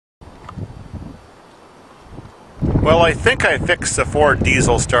Well, I think I fixed the Ford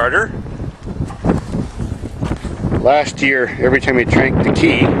diesel starter. Last year, every time you cranked the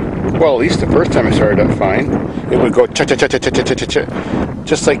key, well, at least the first time I started up fine, it would go cha-cha-cha-cha-cha-cha-cha,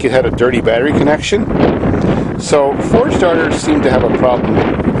 just like it had a dirty battery connection. So Ford starters seem to have a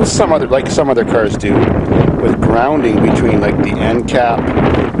problem with some other, like some other cars do, with grounding between like the end cap,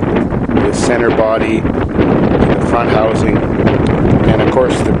 the center body, the front housing, and of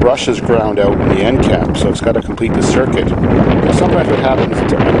course the brushes ground out in the end cap, so it's got to complete the circuit. Now, sometimes what happens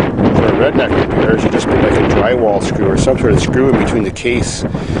for a redneck repair is you just put like a drywall screw or some sort of screw in between the case,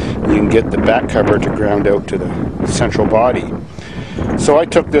 and you can get the back cover to ground out to the central body. So I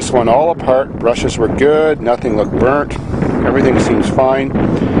took this one all apart, brushes were good, nothing looked burnt, everything seems fine,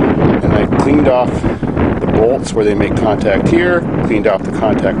 and I cleaned off the bolts where they make contact here, cleaned off the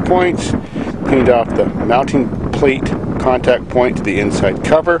contact points, cleaned off the mounting plate contact point to the inside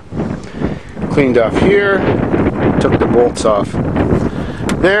cover, cleaned off here, took the bolts off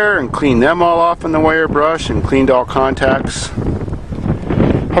there and cleaned them all off in the wire brush and cleaned all contacts.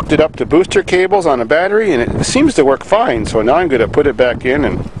 Hooked it up to booster cables on a battery and it seems to work fine, so now I'm going to put it back in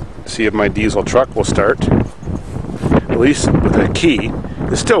and see if my diesel truck will start. At least with a key.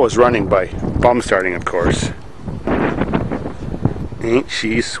 It still was running by bum starting, of course. Ain't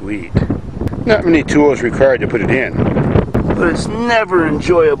she sweet. Not many tools required to put it in. But it's never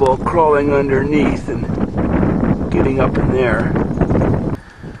enjoyable crawling underneath and getting up in there.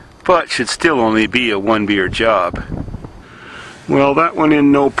 But should still only be a one beer job. Well, that went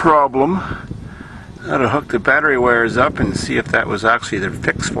in no problem. I had to hook the battery wires up and see if that was actually the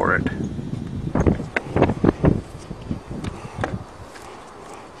fix for it.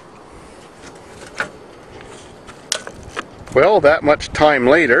 Well, that much time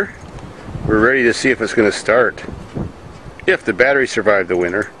later, we're ready to see if it's going to start. If the battery survived the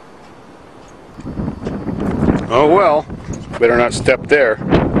winter. Oh well, better not step there.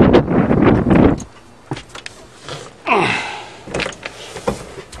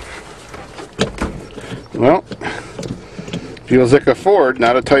 Well, feels like a Ford,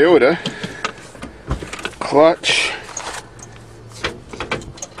 not a Toyota. Clutch,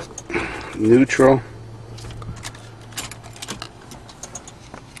 neutral.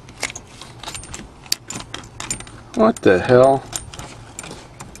 What the hell?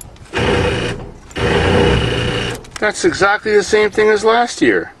 That's exactly the same thing as last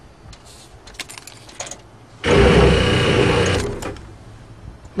year.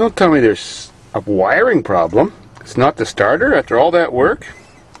 Don't tell me there's a wiring problem. It's not the starter after all that work?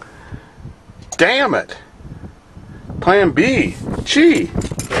 Damn it! Plan B. Gee.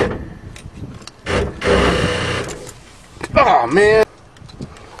 Oh man.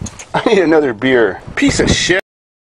 I need another beer. Piece of shit.